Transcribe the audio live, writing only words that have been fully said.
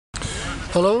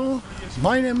Hello,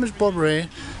 my name is Bob Ray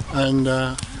and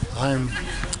I'm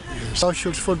the South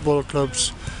Shields Football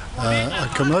Club's a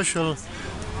commercial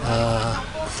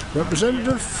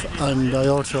representative, and I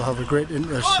also have a great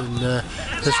interest in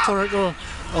historical,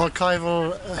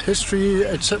 archival history,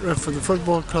 etc. for the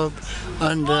football club,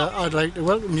 and I'd like to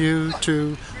welcome you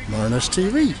to Mariners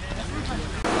TV.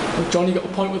 Well, John, you got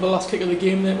the point with the last kick of the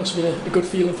game there. It must have been a good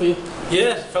feeling for you.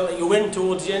 Yeah, felt like you win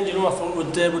towards the end. You know, I thought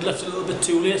we'd left it a little bit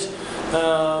too late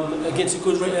against a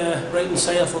good Ryton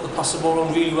side. I thought they passed the ball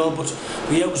on really well, but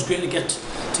yeah, it was great to get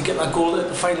that goal at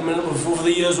the final minute. Over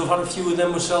the years, we've had a few of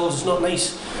them ourselves. It's not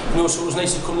nice, you know. So it was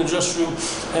nice to come in the dressing room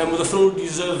with a thoroughly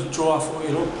deserved draw. I thought,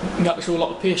 you know. You had to show a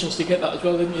lot of patience to get that as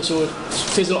well, didn't you? So it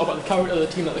says a lot about the character of the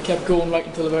team that they kept going right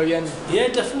until the very end. Yeah,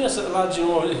 definitely. I said to the lads, you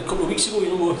know, a couple of weeks ago, you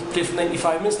know, we played for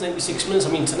 95 minutes, 96 minutes.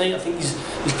 I mean, tonight I think he's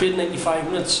played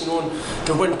 95 minutes, you know, and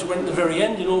they went to the very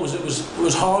end. You know, it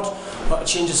was hard. We had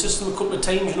to change the system a couple of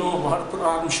times. You know, we had to put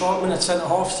Adam Sharpman at centre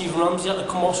half. Stephen Ramsey had to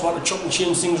come off, so we had to chop and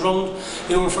change things round.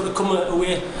 You know, and for to come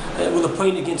away with a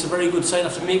point against a very good side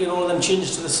after making all of them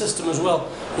changes to the system as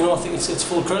well. You know, I think it's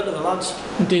full credit to the lads.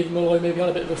 And David Molloy maybe had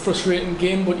a bit of a frustrating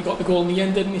game, but he got the goal in the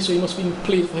end, didn't he? So you must have been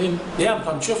pleased for him. Yeah,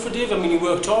 I'm chuffed for Dave. I mean, he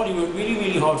worked hard. He worked really,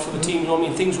 really hard for the team. You know, I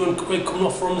mean, things weren't quite coming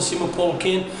off for him, the same with Paul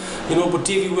Kane. You know, but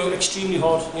Dave, he worked extremely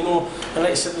hard. You know, and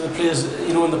like I said to the players,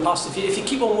 you know, in the past, if you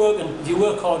keep on working, if you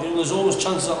work hard, you know, there's always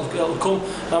chances that'll come.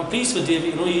 And I'm pleased for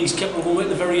David. You know, he's kept on going right at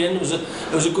the very end.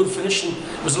 It was a good finish, and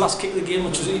it was the last kick of the game,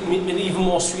 which was made it even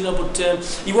more sweeter. But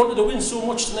he wanted to win so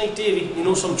much tonight, Davey. You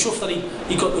know, so I'm chuffed that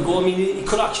he got the goal. I mean, he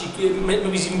could actually maybe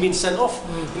he's even been sent off.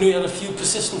 You know, he had a few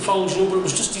persistent fouls, you know, but it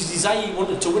was just his desire. He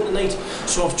wanted to win tonight.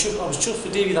 So I was chuffed for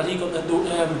Davey that he got the goal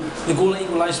that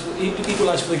equalised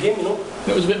for the game. You know.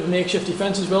 It was a bit of a makeshift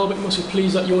defence as well, but you must be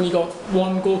pleased that you only got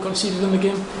one goal conceded in the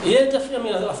game. Yeah,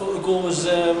 definitely. I mean, I thought the goal was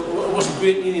it wasn't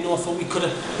great. You know, I thought we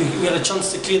had a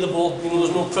chance to clear the ball. You know, there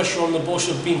was no pressure on the ball.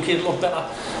 Should have been cleared a lot better.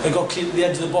 It got cleared at the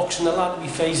edge of the box, and the lad, to be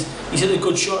fair, he's hit a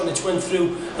good shot, and it went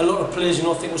through a lot of players. You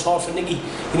know, I think it was hard for Nicky,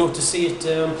 you know, to see it.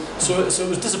 So it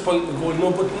was disappointing, the goal. You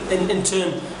know, but in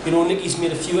turn, you know, Nicky's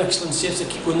made a few excellent saves to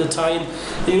keep winning the tie. And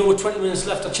you know, with 20 minutes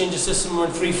left, I changed the system. We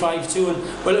went 3-5-2,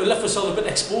 and well, it left ourselves a bit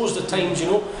exposed at times. You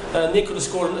know, and they could have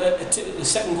scored a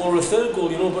second goal or a third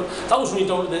goal. You know, but that was really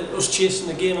down to us chasing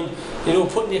the game and, you know,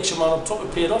 putting the extra man up top.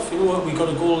 It paid off. You know, we got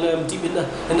a goal deep in the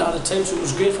other time, so it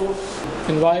was great for him.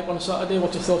 And Ryton on Saturday,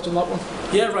 what's your thoughts on that one?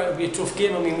 Yeah, right, it'll be a tough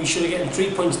game. I mean, we should have gotten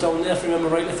 3 points down there, if I remember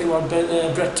right. I think we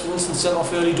had Brett Wilson sent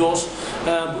off early doors.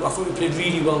 But I thought we played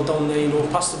really well down there, you know,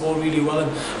 passed the ball really well,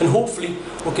 and hopefully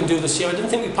we can do this here. I didn't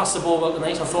think we passed the ball well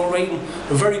tonight. I thought Ryton,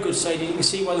 a very good side. You can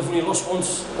see why they've only lost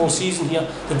once all season here.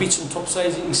 They beat some top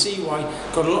sides. You can see why.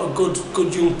 Got a lot of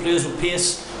good young players with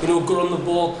pace, you know, good on the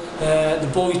ball. The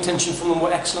ball retention from them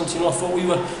were excellent. You know, I thought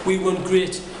we weren't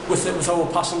great with our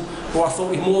passing, but I thought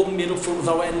we more than made up for it with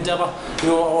our endeavour, you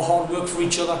know, our hard work for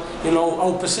each other, you know,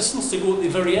 our persistence to go to the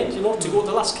very end, you know, to go to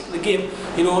the last kick of the game,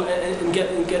 you know, and get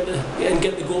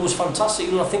the goal was fantastic.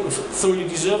 You know, I think we thoroughly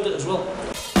deserved it as well.